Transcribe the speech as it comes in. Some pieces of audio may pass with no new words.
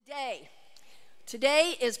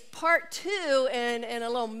Today is part 2 in a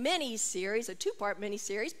little mini-series, a 2-part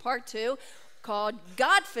mini-series, part 2, called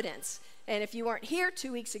Godfidence. And if you weren't here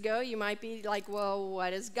 2 weeks ago, you might be like, well,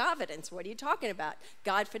 what is Godfidence? What are you talking about?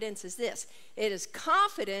 Godfidence is this. It is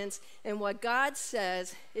confidence in what God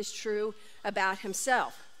says is true about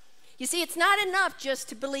himself. You see, it's not enough just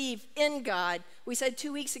to believe in God. We said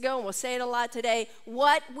 2 weeks ago, and we'll say it a lot today,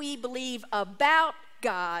 what we believe about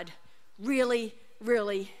God really,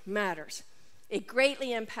 really matters. It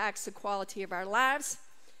greatly impacts the quality of our lives.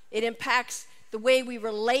 It impacts the way we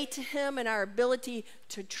relate to him and our ability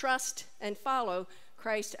to trust and follow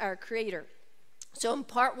Christ, our Creator. So in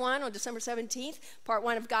part 1, on December 17th, part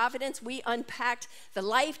 1 of Godfidence, we unpacked the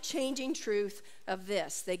life-changing truth of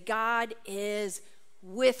this, that God is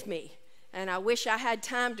with me. And I wish I had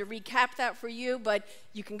time to recap that for you, but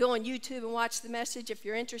you can go on YouTube and watch the message if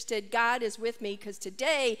you're interested. God is with me, because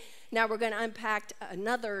today, now we're going to unpack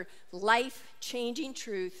another life-changing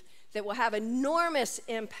truth that will have enormous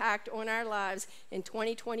impact on our lives in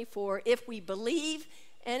 2024 if we believe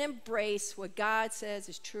and embrace what God says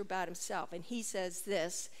is true about himself. And he says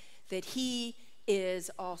this, that he is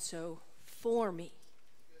also for me.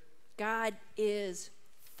 God is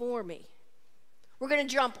for me. We're going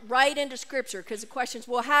to jump right into Scripture, because the question is,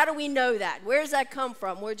 well, how do we know that? Where does that come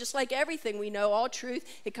from? Well, just like everything we know, all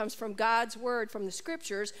truth, it comes from God's Word, from the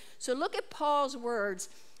Scriptures. So look at Paul's words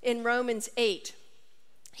in Romans 8.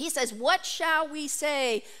 He says, what shall we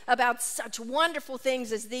say about such wonderful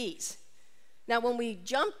things as these? Now, when we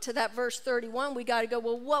jump to that verse 31, we got to go,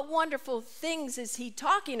 well, what wonderful things is he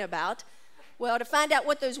talking about? Well, to find out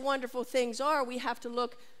what those wonderful things are, we have to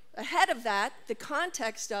look ahead of that, the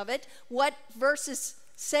context of it, what verses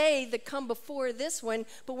say that come before this one,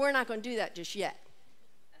 but we're not going to do that just yet.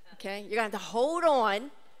 Okay? You're going to have to hold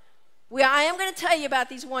on. I am going to tell you about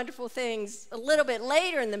these wonderful things a little bit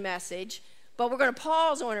later in the message, but we're going to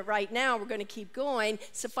pause on it right now. We're going to keep going.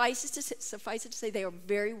 Suffice it to say they are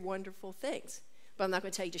very wonderful things, but I'm not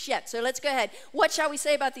going to tell you just yet. So let's go ahead. What shall we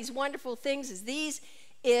say about these wonderful things as these?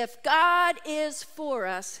 If God is for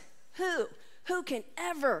us, who can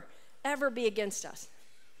ever be against us?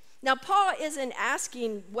 Now, Paul isn't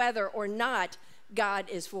asking whether or not God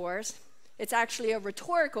is for us. It's actually a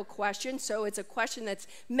rhetorical question, so it's a question that's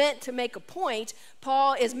meant to make a point.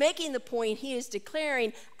 Paul is making the point. He is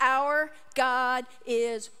declaring our God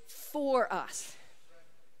is for us.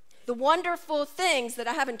 The wonderful things that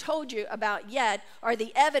I haven't told you about yet are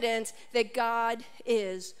the evidence that God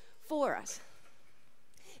is for us.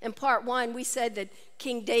 In part 1, we said that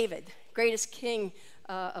King David, greatest king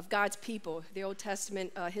of God's people, the Old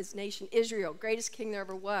Testament, his nation Israel, greatest king there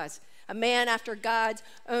ever was, a man after God's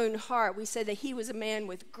own heart. We said that he was a man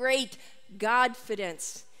with great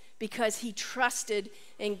Godfidence because he trusted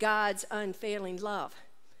in God's unfailing love.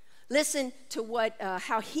 Listen to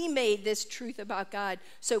how he made this truth about God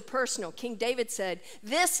so personal. King David said,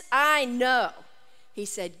 "This I know." He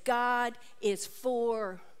said, "God is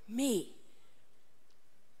for me."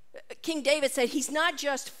 King David said, he's not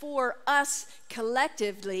just for us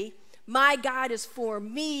collectively. My God is for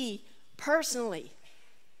me personally.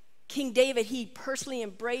 King David, he personally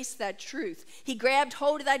embraced that truth. He grabbed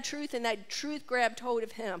hold of that truth, and that truth grabbed hold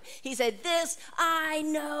of him. He said, this I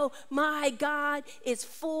know, my God is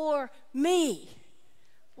for me.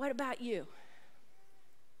 What about you?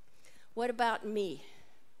 What about me?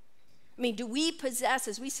 I mean, do we possess,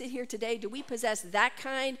 as we sit here today, do we possess that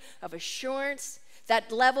kind of assurance,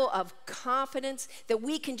 that level of confidence that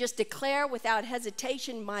we can just declare without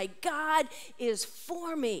hesitation, my God is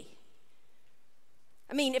for me?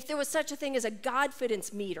 I mean, if there was such a thing as a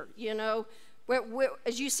Godfidence meter, you know, where,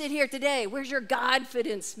 as you sit here today, where's your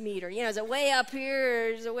Godfidence meter? You know, is it way up here, or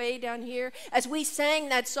is it way down here? As we sang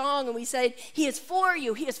that song and we said, he is for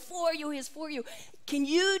you, he is for you, he is for you. Can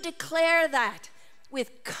you declare that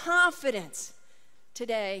with confidence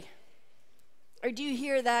today? Or do you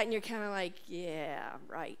hear that and you're kind of like, yeah,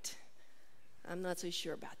 right. I'm not so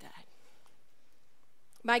sure about that.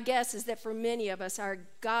 My guess is that for many of us, our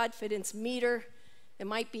Godfidence meter, it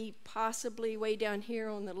might be possibly way down here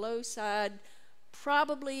on the low side,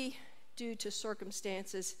 probably due to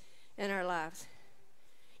circumstances in our lives.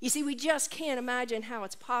 You see, we just can't imagine how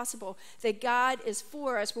it's possible that God is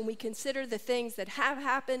for us when we consider the things that have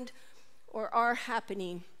happened or are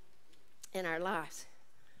happening in our lives.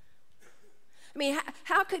 I mean,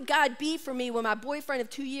 how could God be for me when my boyfriend of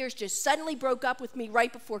 2 years just suddenly broke up with me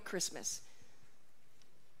right before Christmas?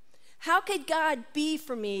 How could God be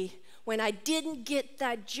for me when I didn't get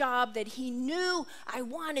that job that he knew I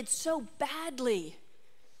wanted so badly?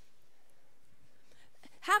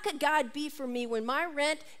 How could God be for me when my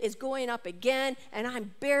rent is going up again and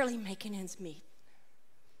I'm barely making ends meet?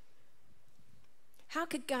 How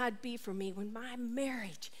could God be for me when my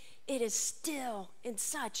marriage, it is still in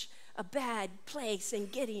such a bad place and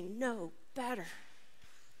getting no better?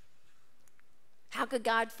 How could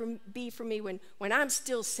God be for me when I'm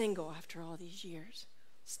still single after all these years,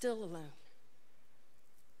 still alone?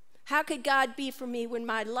 How could God be for me when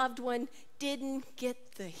my loved one didn't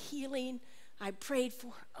get the healing I prayed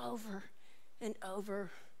for over and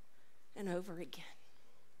over and over again?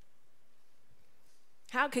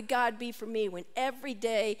 How could God be for me when every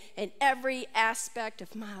day and every aspect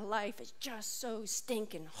of my life is just so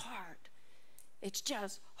stinking hard? It's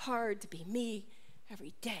just hard to be me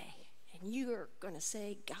every day. And you're going to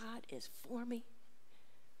say God is for me?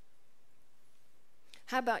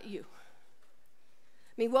 How about you?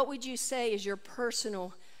 I mean, what would you say is your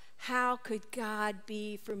personal, how could God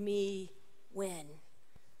be for me when? ...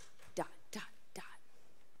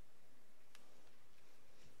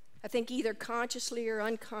 I think either consciously or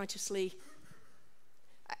unconsciously,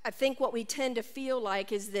 I think what we tend to feel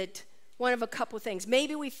like is that one of a couple of things.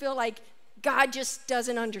 Maybe we feel like God just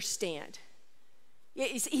doesn't understand.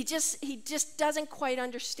 He just doesn't quite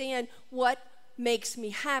understand what makes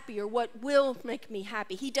me happy or what will make me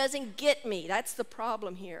happy. He doesn't get me. That's the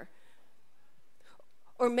problem here.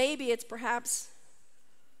 Or maybe it's perhaps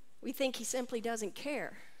we think he simply doesn't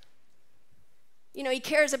care. You know, he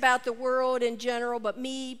cares about the world in general, but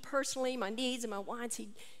me personally, my needs and my wants, he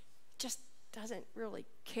just doesn't really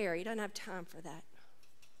care. He doesn't have time for that.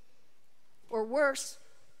 Or worse,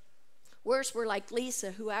 we're like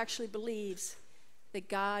Lisa, who actually believes that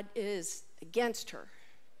God is against her.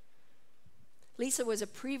 Lisa was a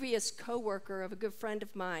previous coworker of a good friend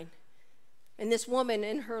of mine. And this woman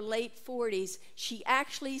in her late 40s, she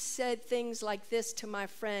actually said things like this to my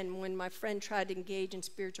friend when my friend tried to engage in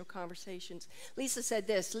spiritual conversations. Lisa said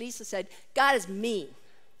this. Lisa said, God is mean.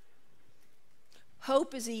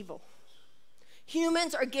 Hope is evil.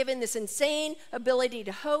 Humans are given this insane ability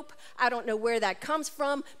to hope. I don't know where that comes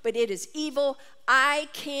from, but it is evil. I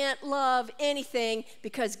can't love anything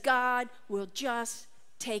because God will just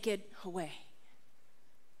take it away.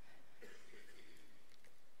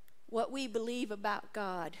 What we believe about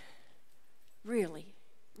God really,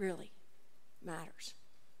 really matters.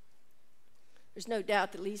 There's no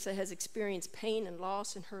doubt that Lisa has experienced pain and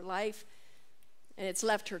loss in her life, and it's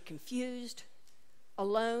left her confused,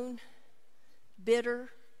 alone,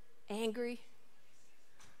 bitter, angry.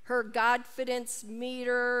 Her Godfidence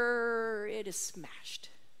meter, it is smashed.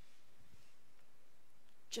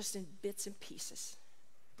 Just in bits and pieces,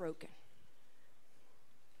 broken.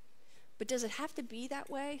 But does it have to be that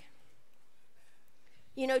way?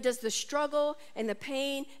 You know, does the struggle and the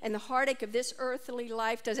pain and the heartache of this earthly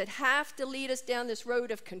life, does it have to lead us down this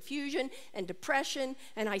road of confusion and depression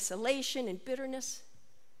and isolation and bitterness?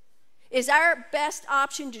 Is our best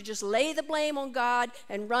option to just lay the blame on God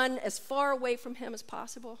and run as far away from him as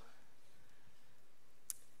possible?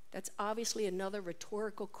 That's obviously another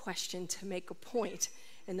rhetorical question to make a point.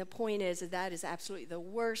 And the point is that is absolutely the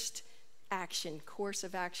worst course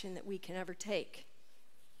of action that we can ever take.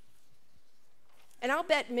 And I'll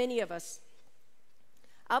bet many of us,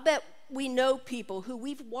 we know people who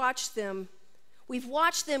we've watched them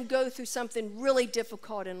go through something really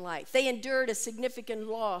difficult in life. They endured a significant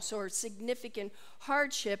loss or significant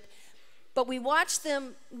hardship, but we watched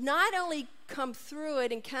them not only come through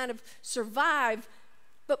it and kind of survive,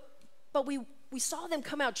 but we saw them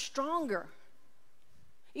come out stronger.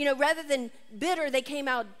 You know, rather than bitter, they came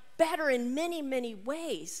out better in many, many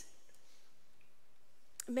ways.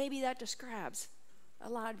 Maybe that describes a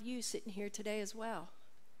lot of you sitting here today as well.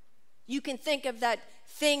 You can think of that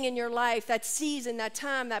thing in your life, that season, that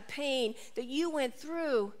time, that pain that you went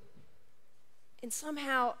through, and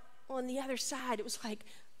somehow on the other side, it was like,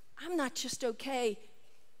 I'm not just okay,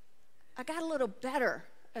 I got a little better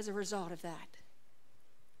as a result of that.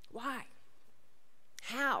 Why?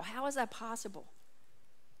 How is that possible?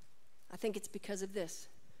 I think it's because of this.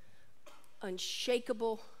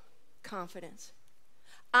 Unshakable confidence.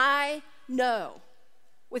 I know,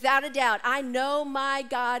 without a doubt, I know my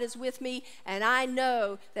God is with me, and I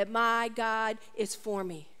know that my God is for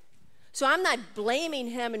me. So I'm not blaming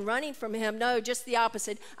him and running from him. No, just the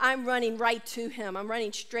opposite. I'm running right to him. I'm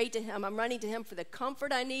running straight to him. I'm running to him for the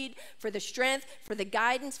comfort I need, for the strength, for the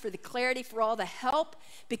guidance, for the clarity, for all the help,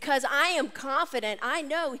 because I am confident. I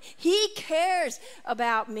know he cares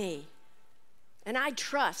about me. And I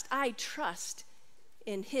trust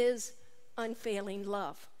in his unfailing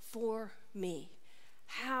love for me.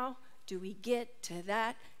 How do we get to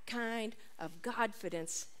that kind of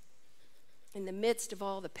Godfidence in the midst of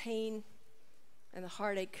all the pain and the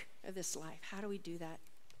heartache of this life? How do we do that?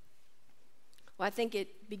 Well, I think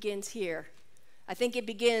it begins here. I think it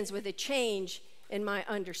begins with a change in my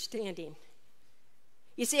understanding.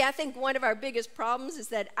 You see, I think one of our biggest problems is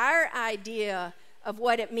that our idea of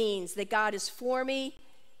what it means that God is for me,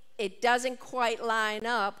 it doesn't quite line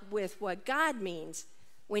up with what God means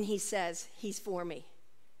when he says he's for me.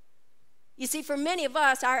 You see, for many of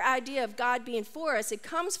us, our idea of God being for us, it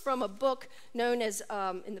comes from a book known as,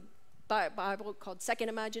 in the Bible, called Second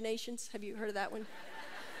Imaginations. Have you heard of that one?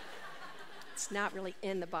 It's not really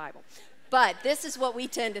in the Bible. But this is what we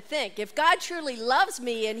tend to think. If God truly loves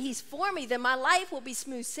me and he's for me, then my life will be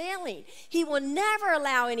smooth sailing. He will never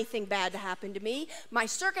allow anything bad to happen to me. My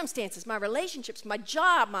circumstances, my relationships, my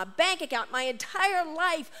job, my bank account, my entire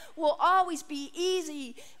life will always be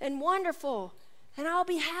easy and wonderful, and I'll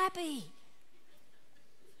be happy.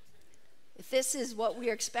 If this is what we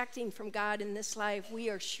are expecting from God in this life, we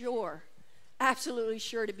are sure, absolutely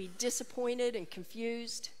sure, to be disappointed and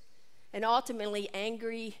confused and ultimately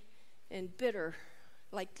angry and bitter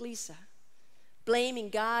like Lisa, blaming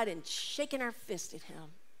God and shaking our fist at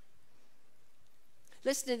him.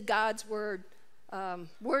 Listen to God's words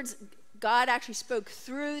God actually spoke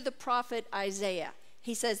through the prophet Isaiah.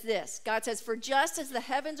 He says this, God says, "For just as the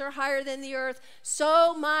heavens are higher than the earth,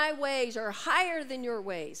 so my ways are higher than your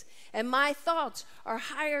ways, and my thoughts are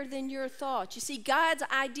higher than your thoughts." You see, God's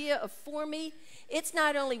idea of for me, it's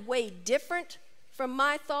not only way different from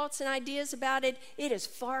my thoughts and ideas about it, it is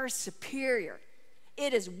far superior.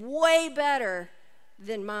 It is way better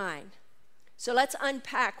than mine. So let's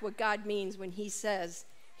unpack what God means when he says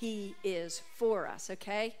he is for us,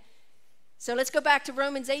 okay? So let's go back to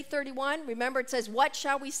Romans 8:31. Remember, it says, "What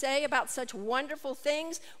shall we say about such wonderful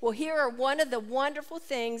things?" Well, here are one of the wonderful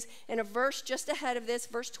things in a verse just ahead of this,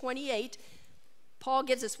 verse 28. Paul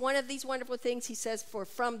gives us one of these wonderful things. He says, "For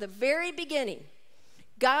from the very beginning,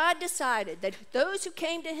 God decided that those who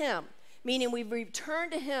came to him," meaning we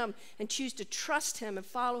return to him and choose to trust him and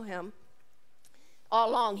follow him, all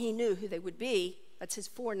along he knew who they would be. That's his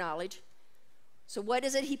foreknowledge. So what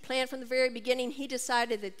is it he planned from the very beginning? He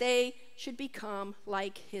decided that they should become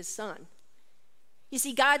like his son. You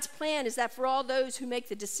see, God's plan is that for all those who make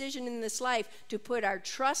the decision in this life to put our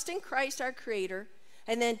trust in Christ, our Creator,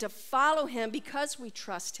 and then to follow him because we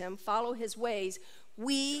trust him, follow his ways,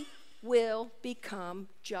 we will become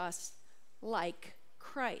just like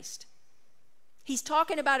Christ. He's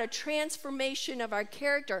talking about a transformation of our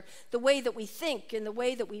character, the way that we think and the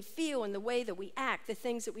way that we feel and the way that we act, the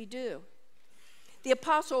things that we do. The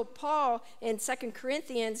Apostle Paul in 2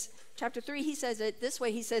 Corinthians chapter 3, he says it this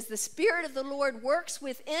way. He says, "The Spirit of the Lord works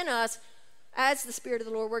within us. As the Spirit of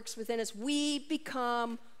the Lord works within us, we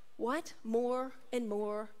become," what? "More and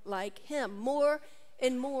more like him." More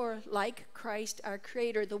and more like Christ, our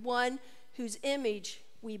Creator, the one whose image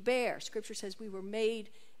we bear. Scripture says we were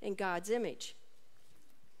made in God's image.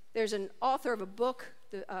 There's an author of a book,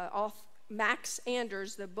 Max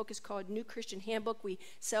Anders. The book is called New Christian Handbook. We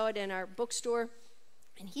sell it in our bookstore.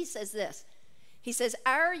 And he says this. He says,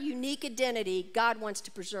 "Our unique identity God wants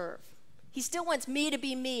to preserve. He still wants me to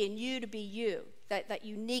be me and you to be you, that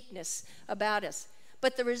uniqueness about us.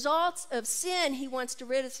 But the results of sin he wants to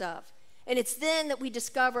rid us of. And it's then that we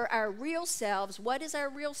discover our real selves." What is our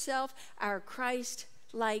real self? Our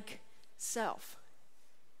Christ-like self.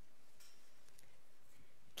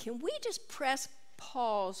 Can we just press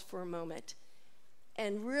pause for a moment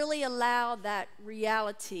and really allow that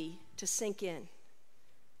reality to sink in?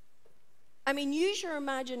 I mean, use your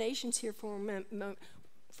imaginations here for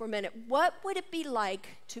a minute. What would it be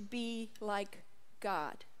like to be like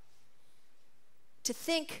God? To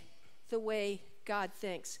think the way God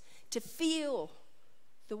thinks. To feel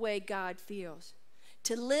the way God feels.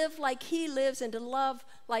 To live like he lives and to love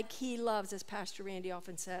like he loves, as Pastor Randy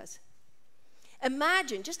often says.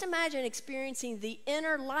 Just imagine experiencing the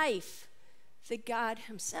inner life that God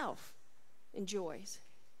himself enjoys.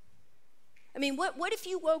 I mean, what if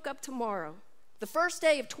you woke up tomorrow, the first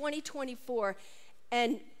day of 2024,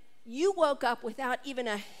 and you woke up without even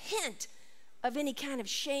a hint of any kind of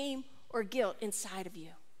shame or guilt inside of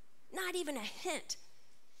you? Not even a hint.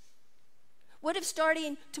 What if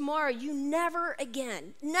starting tomorrow you never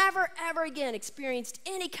ever again experienced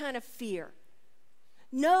any kind of fear?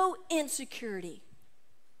 No insecurity.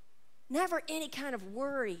 Never any kind of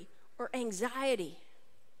worry or anxiety.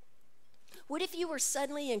 What if you were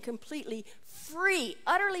suddenly and completely free,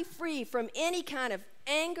 utterly free from any kind of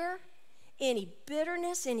anger, any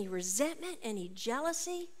bitterness, any resentment, any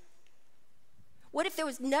jealousy? What if there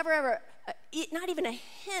was never ever, not even a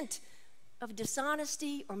hint of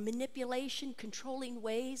dishonesty or manipulation, controlling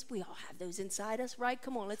ways? We all have those inside us, right?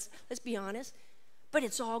 Come on, let's be honest. But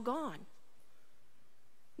it's all gone.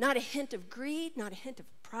 Not a hint of greed, not a hint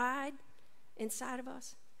of pride, inside of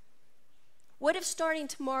us? What if starting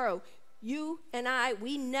tomorrow, you and I,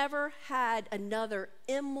 we never had another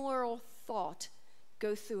immoral thought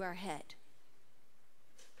go through our head?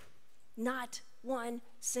 Not one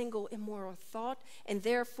single immoral thought, and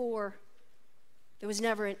therefore there was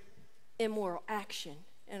never an immoral action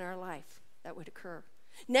in our life that would occur.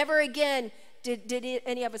 Never again did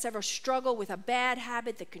any of us ever struggle with a bad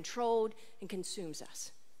habit that controlled and consumes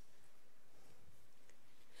us.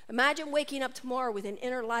 Imagine waking up tomorrow with an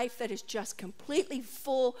inner life that is just completely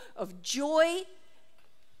full of joy,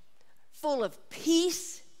 full of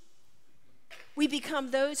peace. We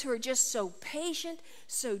become those who are just so patient,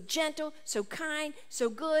 so gentle, so kind, so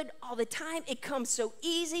good all the time. It comes so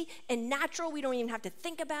easy and natural, we don't even have to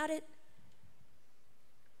think about it.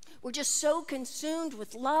 We're just so consumed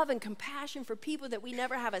with love and compassion for people that we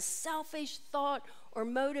never have a selfish thought or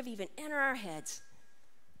motive even enter our heads.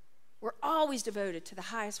 We're always devoted to the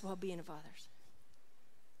highest well-being of others.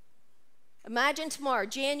 Imagine tomorrow,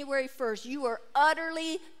 January 1st, you are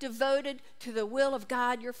utterly devoted to the will of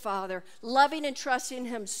God your Father, loving and trusting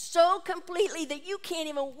Him so completely that you can't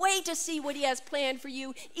even wait to see what He has planned for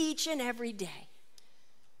you each and every day.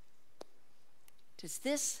 Does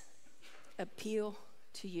this appeal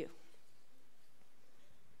to you?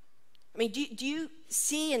 I mean, do you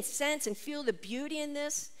see and sense and feel the beauty in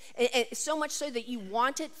this? And so much so that you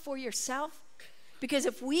want it for yourself? Because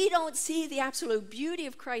if we don't see the absolute beauty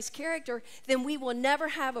of Christ's character, then we will never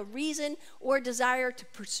have a reason or desire to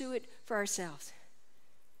pursue it for ourselves.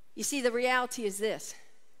 You see, the reality is this.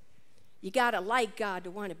 You got to like God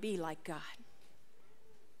to want to be like God.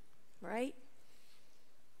 Right?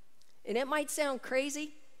 And it might sound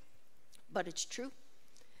crazy, but it's true.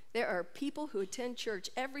 There are people who attend church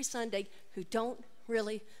every Sunday who don't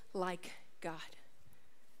really like God.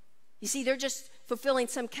 You see, they're just fulfilling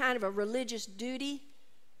some kind of a religious duty.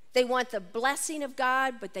 They want the blessing of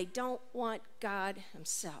God, but they don't want God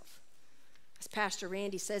Himself. As Pastor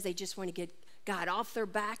Randy says, they just want to get God off their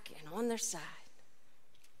back and on their side.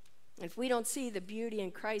 And if we don't see the beauty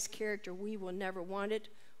in Christ's character, we will never want it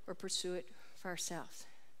or pursue it for ourselves.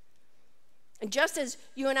 And just as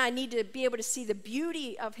you and I need to be able to see the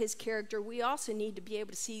beauty of His character, we also need to be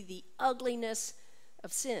able to see the ugliness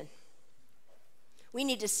of sin. We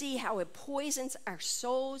need to see how it poisons our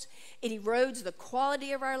souls. It erodes the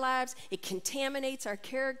quality of our lives. It contaminates our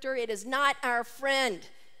character. It is not our friend.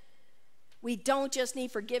 We don't just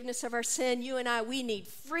need forgiveness of our sin. You and I, we need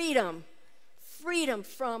freedom. Freedom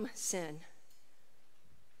from sin.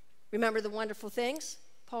 Remember the wonderful things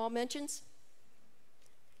Paul mentions?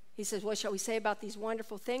 He says, what shall we say about these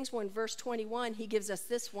wonderful things? Well, in verse 21, he gives us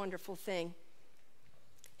this wonderful thing.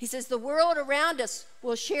 He says, the world around us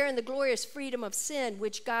will share in the glorious freedom of sin,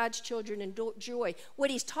 which God's children enjoy. What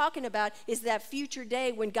he's talking about is that future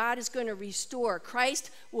day when God is going to restore. Christ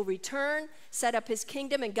will return, set up His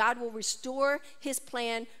kingdom, and God will restore His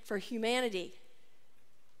plan for humanity.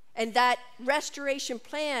 And that restoration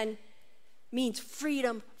plan means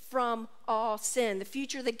freedom from all sin. The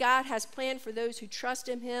future that God has planned for those who trust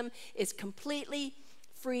in Him is completely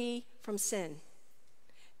free from sin.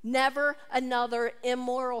 Never another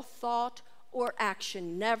immoral thought or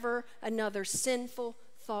action. Never another sinful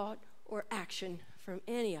thought or action from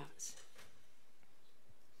any of us.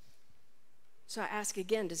 So I ask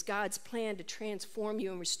again, does God's plan to transform you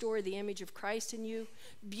and restore the image of Christ in you,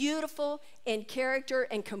 beautiful in character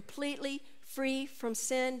and completely free from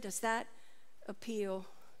sin, does that appeal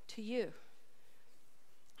to you?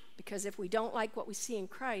 Because if we don't like what we see in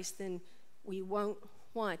Christ, then we won't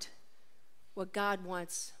want what God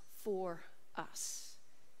wants for us.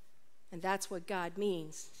 And that's what God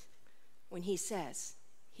means when He says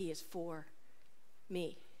He is for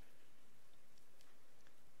me.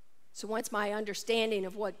 So once my understanding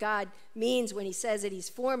of what God means when He says that He's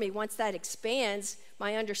for me, once that expands,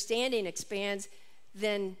 my understanding expands,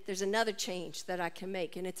 then there's another change that I can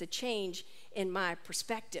make, and it's a change in my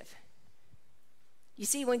perspective. You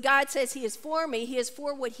see, when God says He is for me, He is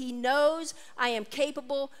for what He knows I am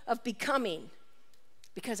capable of becoming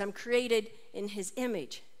because I'm created in His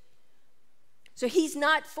image. So He's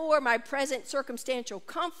not for my present circumstantial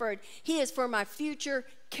comfort. He is for my future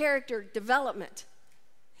character development.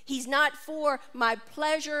 He's not for my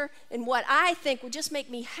pleasure and what I think will just make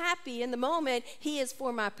me happy in the moment. He is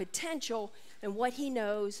for my potential and what He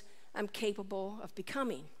knows I'm capable of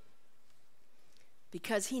becoming.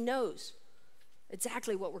 Because He knows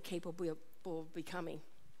exactly what we're capable of becoming.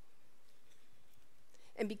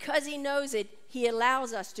 And because He knows it, He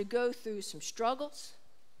allows us to go through some struggles,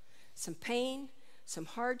 some pain, some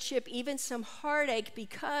hardship, even some heartache,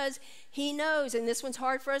 because He knows, and this one's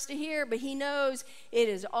hard for us to hear, but He knows it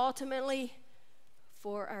is ultimately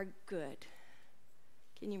for our good.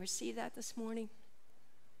 Can you receive that this morning?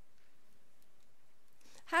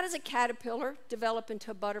 How does a caterpillar develop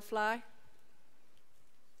into a butterfly?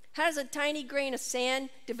 How does a tiny grain of sand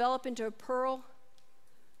develop into a pearl?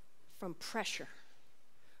 From pressure.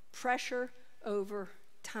 Pressure over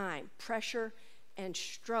time. Pressure and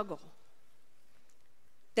struggle.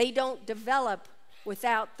 They don't develop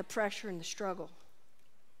without the pressure and the struggle.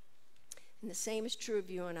 And the same is true of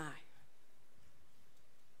you and I.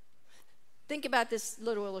 Think about this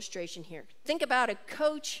little illustration here. Think about a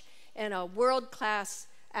coach and a world-class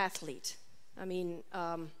athlete. I mean,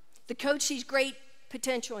 the coach sees great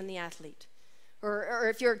potential in the athlete. Or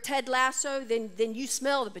if you're Ted Lasso, then you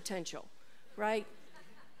smell the potential, right?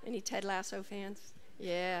 Any Ted Lasso fans?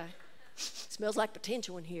 Yeah. Smells like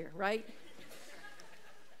potential in here, right?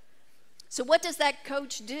 So what does that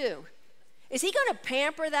coach do? Is he going to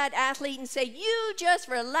pamper that athlete and say, you just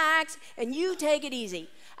relax and you take it easy?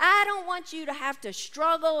 I don't want you to have to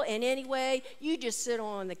struggle in any way. You just sit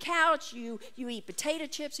on the couch, you eat potato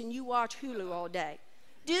chips, and you watch Hulu all day.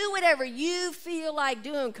 Do whatever you feel like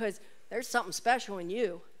doing because there's something special in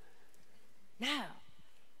you. No.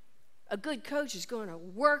 A good coach is going to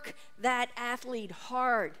work that athlete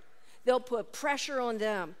hard. They'll put pressure on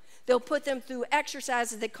them. They'll put them through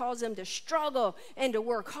exercises that cause them to struggle and to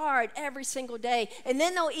work hard every single day. And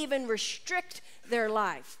then they'll even restrict their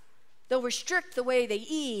life. They'll restrict the way they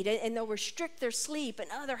eat, and they'll restrict their sleep and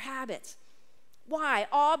other habits. Why?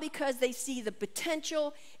 All because they see the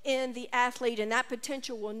potential in the athlete, and that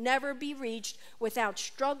potential will never be reached without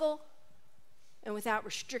struggle and without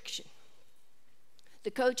restriction.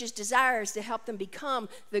 The coach's desire is to help them become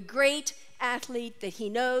the great athlete that he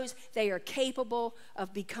knows they are capable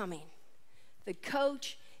of becoming. The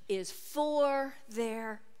coach is for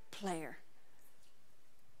their player.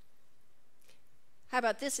 How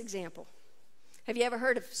about this example? Have you ever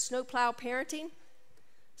heard of snowplow parenting?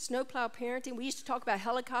 Snowplow parenting. We used to talk about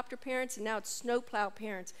helicopter parents, and now it's snowplow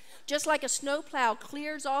parents. Just like a snowplow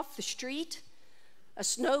clears off the street, a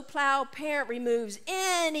snowplow parent removes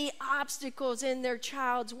any obstacles in their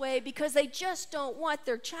child's way because they just don't want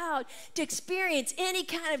their child to experience any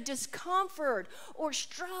kind of discomfort or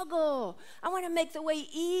struggle. I want to make the way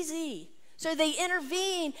easy. So they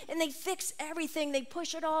intervene and they fix everything. They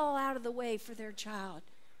push it all out of the way for their child.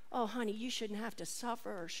 Oh, honey, you shouldn't have to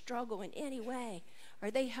suffer or struggle in any way. Are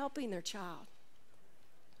they helping their child?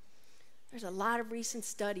 There's a lot of recent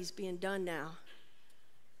studies being done now.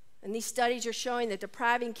 And these studies are showing that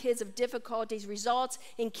depriving kids of difficulties results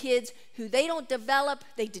in kids who they don't develop,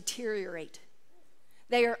 they deteriorate.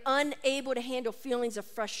 They are unable to handle feelings of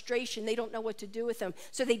frustration. They don't know what to do with them.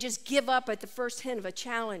 So they just give up at the first hint of a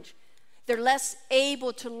challenge. They're less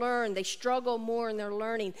able to learn. They struggle more in their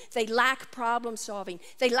learning. They lack problem solving.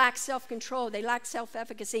 They lack self-control. They lack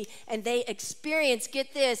self-efficacy. And they experience,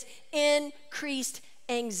 get this, increased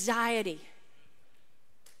anxiety.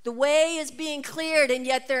 The way is being cleared, and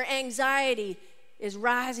yet their anxiety is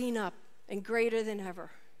rising up and greater than ever.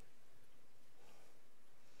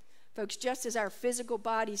 Folks, just as our physical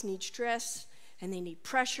bodies need stress, and they need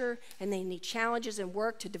pressure, and they need challenges and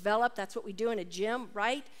work to develop. That's what we do in a gym,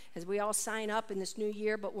 right? As we all sign up in this new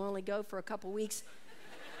year, but we'll only go for a couple weeks.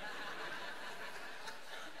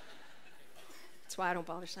 That's why I don't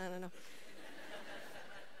bother signing up.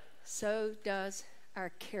 So does our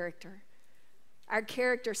character. Our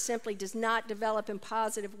character simply does not develop in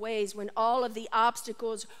positive ways when all of the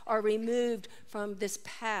obstacles are removed from this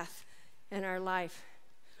path in our life.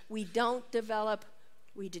 We don't develop,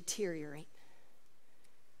 we deteriorate.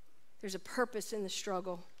 There's a purpose in the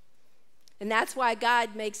struggle. And that's why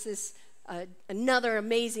God makes this another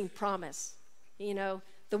amazing promise. You know,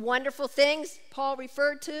 the wonderful things Paul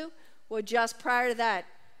referred to, well, just prior to that,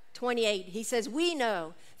 28, he says, we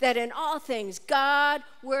know that in all things God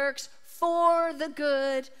works for the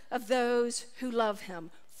good of those who love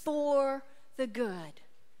him. For the good.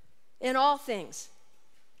 In all things.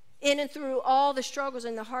 In and through all the struggles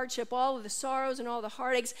and the hardship, all of the sorrows and all the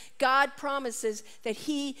heartaches, God promises that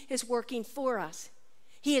he is working for us.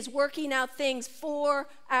 He is working out things for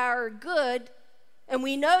our good. And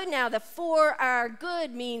we know now that for our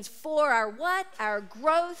good means for our what? Our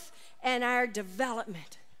growth and our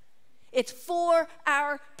development. It's for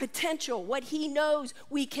our potential, what he knows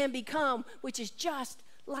we can become, which is just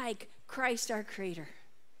like Christ our Creator.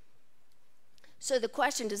 So the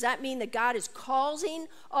question, does that mean that God is causing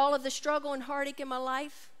all of the struggle and heartache in my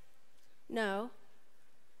life? No,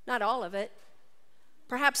 not all of it.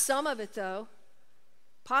 Perhaps some of it, though.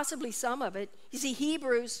 Possibly some of it. You see,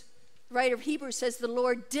 Hebrews, the writer of Hebrews says the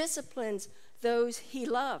Lord disciplines those he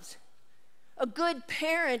loves. A good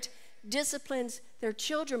parent disciplines their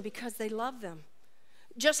children because they love them.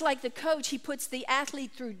 Just like the coach, he puts the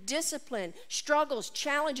athlete through discipline, struggles,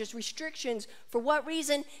 challenges, restrictions. For what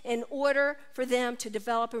reason? In order for them to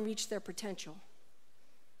develop and reach their potential.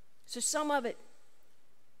 So some of it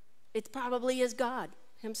probably is God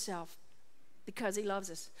himself because he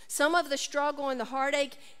loves us. Some of the struggle and the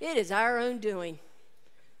heartache, it is our own doing.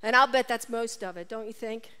 And I'll bet that's most of it, don't you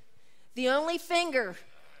think? The only finger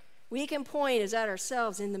we can point is at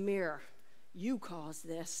ourselves in the mirror. You caused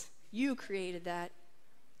this. You created that.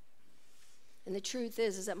 And the truth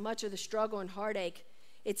is that much of the struggle and heartache,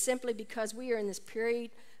 it's simply because we are in this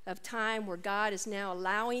period of time where God is now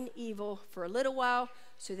allowing evil for a little while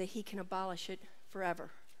so that he can abolish it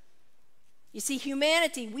forever. You see,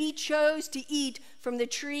 humanity, we chose to eat from the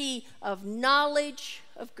tree of knowledge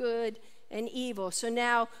of good and evil. So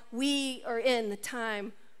now we are in the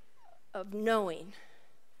time of knowing.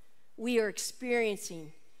 We are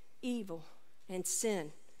experiencing evil and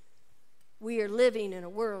sin. We are living in a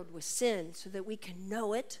world with sin so that we can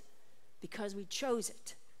know it because we chose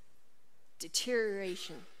it.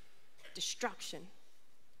 Deterioration, destruction,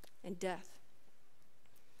 and death.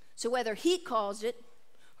 So whether he caused it,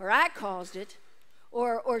 or I caused it,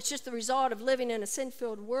 or it's just the result of living in a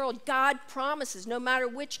sin-filled world, God promises, no matter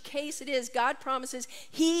which case it is, God promises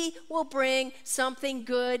he will bring something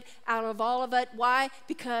good out of all of it. Why?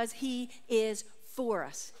 Because he is for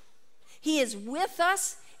us. He is with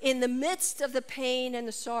us in the midst of the pain and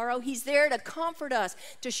the sorrow. He's there to comfort us,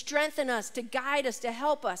 to strengthen us, to guide us, to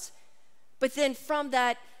help us. But then from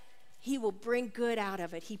that, he will bring good out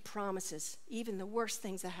of it. He promises. Even the worst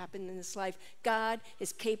things that happen in this life, God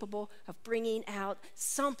is capable of bringing out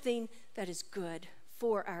something that is good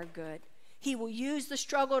for our good. He will use the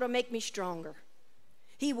struggle to make me stronger.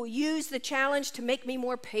 He will use the challenge to make me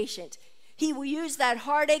more patient. He will use that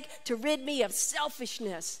heartache to rid me of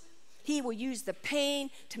selfishness. He will use the pain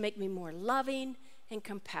to make me more loving and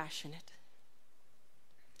compassionate.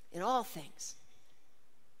 In all things,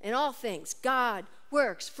 God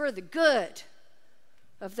works for the good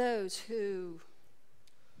of those who...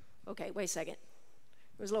 Okay, wait a second.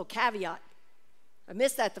 There was a little caveat. I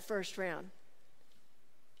missed that the first round.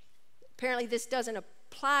 Apparently this doesn't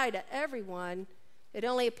apply to everyone. It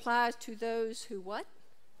only applies to those who what?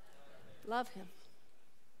 Love him.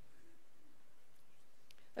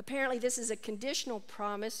 Apparently this is a conditional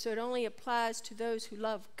promise, so it only applies to those who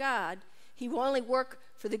love God. He will only work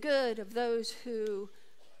for the good of those who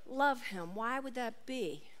love him. Why would that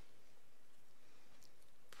be?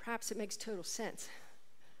 Perhaps it makes total sense.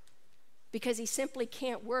 Because he simply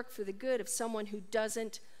can't work for the good of someone who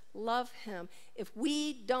doesn't love him. If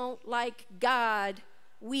we don't like God,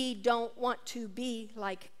 we don't want to be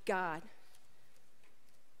like God.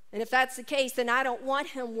 And if that's the case, then I don't want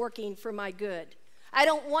him working for my good. I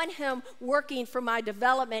don't want him working for my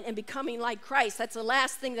development and becoming like Christ. That's the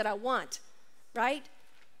last thing that I want, right?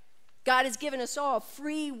 God has given us all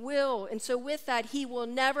free will, and so with that, he will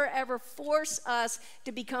never, ever force us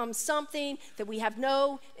to become something that we have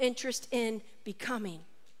no interest in becoming.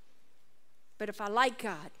 But if I like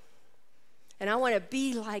God, and I want to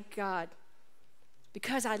be like God,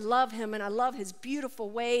 because I love him and I love his beautiful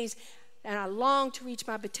ways, and I long to reach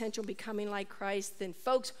my potential becoming like Christ, then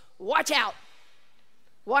folks, watch out.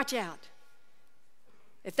 Watch out.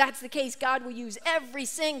 If that's the case, God will use every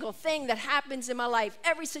single thing that happens in my life,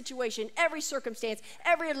 every situation, every circumstance,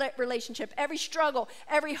 every relationship, every struggle,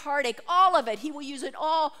 every heartache, all of it. He will use it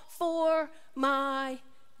all for my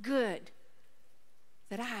good,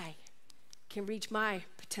 that I can reach my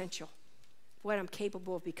potential, what I'm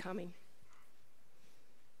capable of becoming.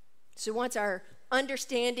 So once our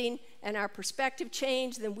understanding and our perspective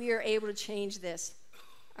change, then we are able to change this,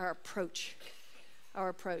 our approach.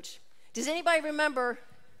 Does anybody remember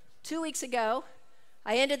 2 weeks ago,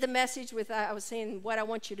 I ended the message with, I was saying what I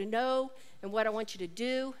want you to know and what I want you to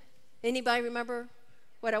do. Anybody remember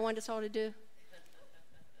what I wanted us all to do?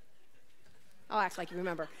 I'll act like you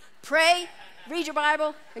remember. Pray, read your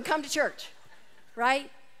Bible, and come to church,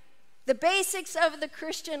 right? The basics of the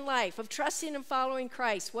Christian life, of trusting and following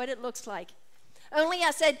Christ, what it looks like. Only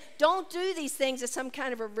I said, don't do these things as some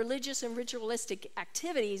kind of a religious and ritualistic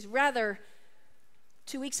activities. Rather,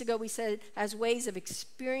 2 weeks ago we said as ways of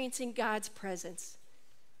experiencing God's presence,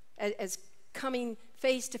 as coming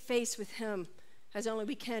face to face with him as only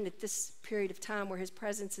we can at this period of time where his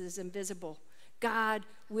presence is invisible. God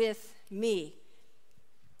with me.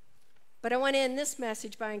 But I want to end this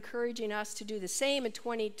message by encouraging us to do the same in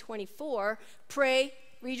 2024. Pray,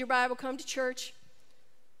 read your Bible, come to church.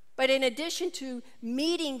 But in addition to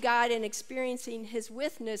meeting God and experiencing his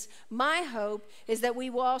witness, my hope is that we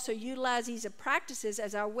will also utilize these practices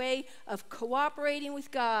as our way of cooperating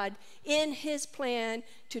with God in his plan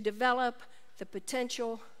to develop the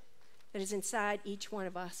potential that is inside each one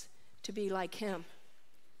of us to be like him.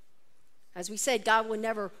 As we said, God will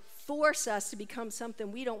never force us to become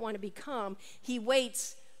something we don't want to become. He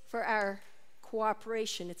waits for our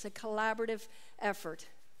cooperation. It's a collaborative effort.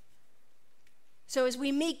 So as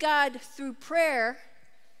we meet God through prayer,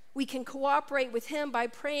 we can cooperate with him by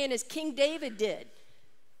praying as King David did.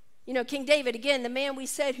 You know, King David, again, the man we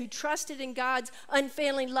said who trusted in God's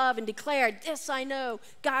unfailing love and declared, "This I know,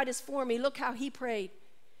 God is for me." Look how he prayed.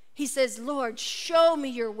 He says, "Lord, show me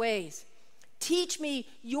your ways. Teach me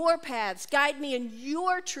your paths. Guide me in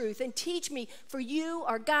your truth and teach me, for you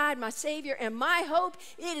are God, my Savior, and my hope,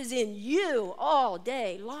 it is in you all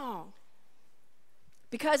day long.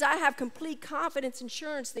 Because I have complete confidence and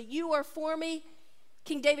assurance that you are for me,"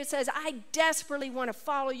 King David says, "I desperately want to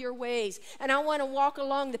follow your ways, and I want to walk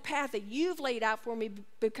along the path that you've laid out for me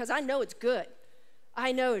because I know it's good.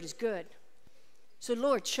 I know it is good. So,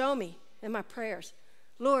 Lord, show me in my prayers.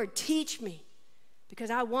 Lord, teach me because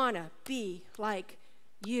I want to be like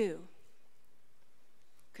you."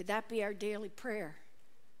 Could that be our daily prayer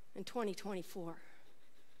in 2024?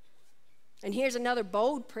 And here's another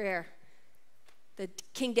bold prayer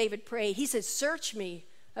that King David prayed. He said, "Search me,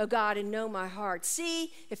 O God, and know my heart.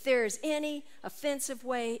 See if there is any offensive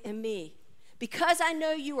way in me. Because I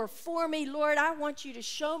know you are for me, Lord, I want you to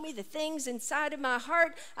show me the things inside of my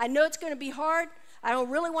heart. I know it's going to be hard. I don't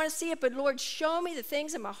really want to see it, but Lord, show me the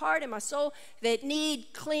things in my heart and my soul that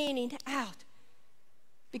need cleaning out.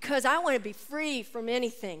 Because I want to be free from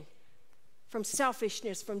anything, from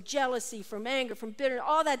selfishness, from jealousy, from anger, from bitterness,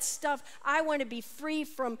 all that stuff. I want to be free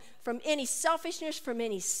from any selfishness, from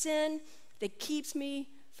any sin that keeps me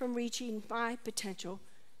from reaching my potential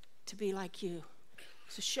to be like you.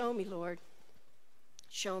 So show me, Lord.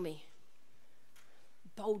 Show me."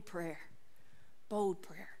 Bold prayer. Bold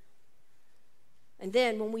prayer. And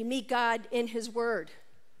then when we meet God in his word,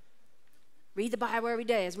 read the Bible every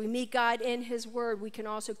day. As we meet God in his word, we can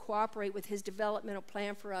also cooperate with his developmental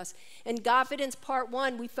plan for us. In Godfidence Part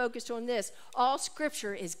 1, we focused on this. All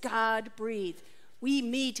scripture is God-breathed. We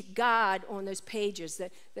meet God on those pages.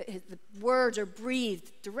 The words are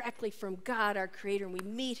breathed directly from God, our creator, and we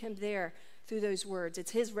meet him there through those words.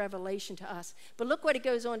 It's his revelation to us. But look what it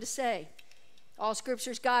goes on to say. All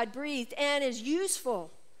scripture is God-breathed and is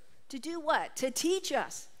useful to do what? To teach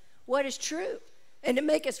us what is true and to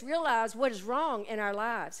make us realize what is wrong in our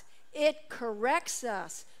lives. It corrects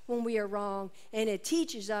us when we are wrong, and it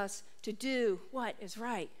teaches us to do what is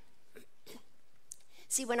right.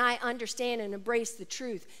 See, when I understand and embrace the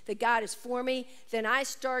truth that God is for me, then I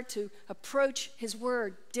start to approach his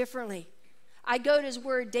word differently. I go to his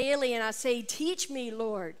word daily and I say, "Teach me,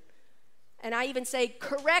 Lord." And I even say,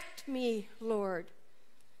 "Correct me, Lord."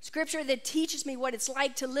 Scripture that teaches me what it's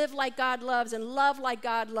like to live like God loves and love like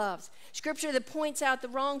God loves. Scripture that points out the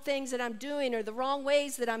wrong things that I'm doing or the wrong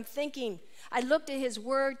ways that I'm thinking. I look to his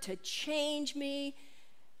word to change me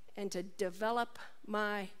and to develop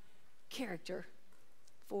my character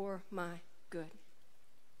for my good.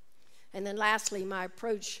 And then lastly, my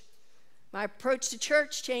approach to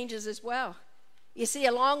church changes as well. You see,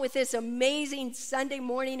 along with this amazing Sunday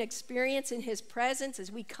morning experience in his presence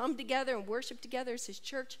as we come together and worship together as his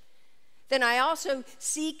church, then I also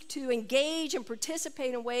seek to engage and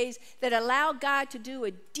participate in ways that allow God to do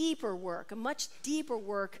a deeper work, a much deeper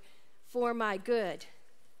work for my good.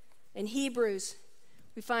 In Hebrews,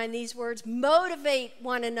 we find these words: motivate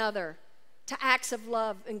one another to acts of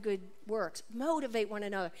love and good works. Motivate one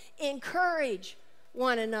another. Encourage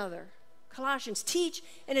one another. Colossians, teach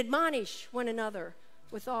and admonish one another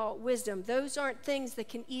with all wisdom. Those aren't things that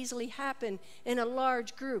can easily happen in a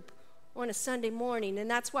large group on a Sunday morning. And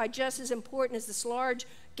that's why just as important as this large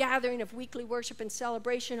gathering of weekly worship and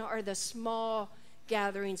celebration are the small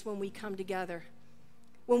gatherings when we come together.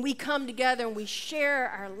 When we come together and we share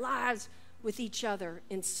our lives with each other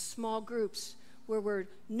in small groups where we're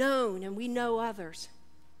known and we know others.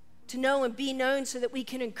 To know and be known so that we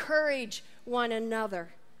can encourage one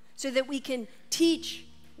another, so that we can teach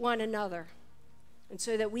one another, and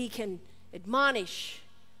so that we can admonish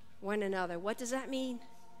one another. What does that mean?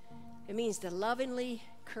 It means to lovingly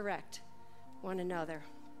correct one another.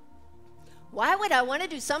 Why would I want to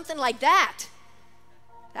do something like that?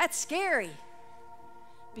 That's scary.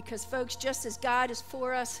 Because, folks, just as God is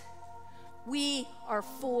for us, we are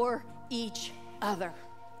for each other.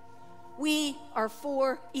 We are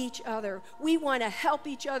for each other. We want to help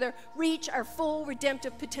each other reach our full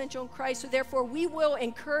redemptive potential in Christ. So therefore, we will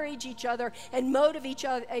encourage each other and motivate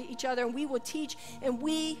each other, and we will teach, and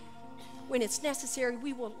we, when it's necessary,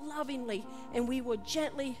 we will lovingly and we will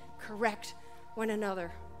gently correct one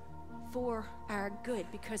another for our good,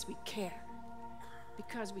 because we care.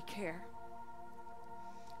 Because we care.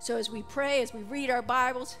 So as we pray, as we read our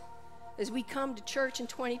Bibles, as we come to church in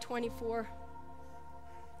 2024,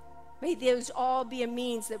 may those all be a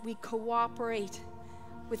means that we cooperate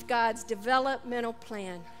with God's developmental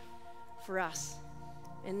plan for us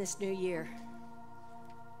in this new year.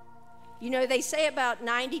 You know, they say about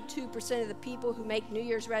 92% of the people who make New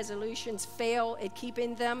Year's resolutions fail at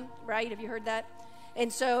keeping them, right? Have you heard that?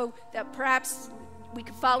 And so that perhaps we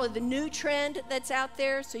could follow the new trend that's out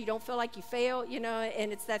there so you don't feel like you fail, you know,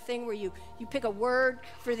 and it's that thing where you pick a word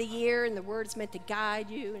for the year, and the word's meant to guide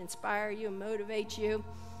you and inspire you and motivate you.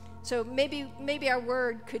 So maybe our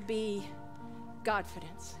word could be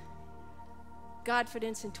Godfidence.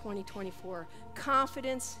 Godfidence in 2024.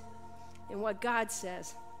 Confidence in what God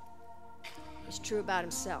says is true about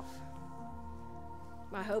himself.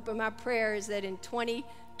 My hope and my prayer is that in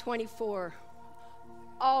 2024,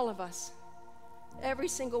 all of us, every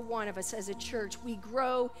single one of us as a church, we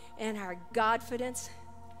grow in our Godfidence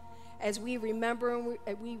as we remember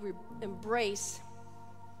and we embrace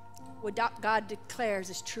what God declares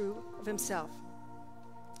is true of himself.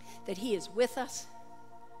 That he is with us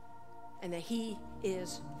and that he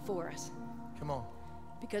is for us. Come on.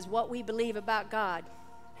 Because what we believe about God,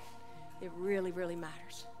 it really, really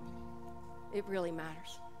matters. It really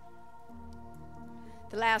matters.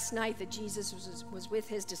 The last night that Jesus was with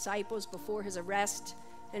his disciples before his arrest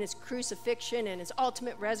and his crucifixion and his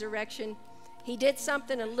ultimate resurrection, he did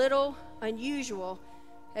something a little unusual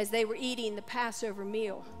as they were eating the Passover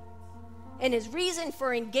meal. And his reason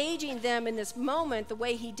for engaging them in this moment the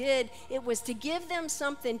way he did, it was to give them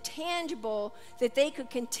something tangible that they could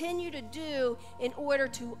continue to do in order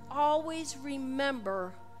to always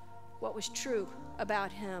remember what was true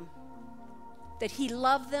about him. That he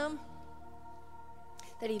loved them,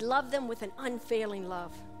 with an unfailing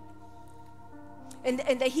love. And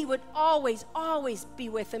that he would always, always be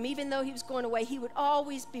with them. Even though he was going away, he would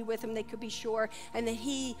always be with them, they could be sure. And that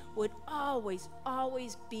he would always,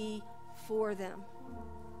 always be for them.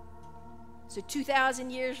 So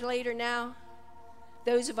 2,000 years later now,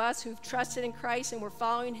 those of us who've trusted in Christ and we're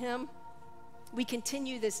following him, we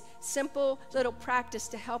continue this simple little practice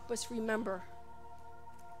to help us remember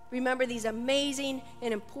these amazing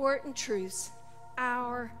and important truths.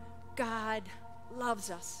 Our God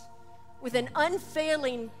loves us with an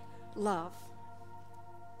unfailing love.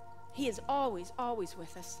 He is always, always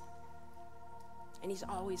with us, and he's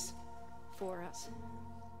always for us.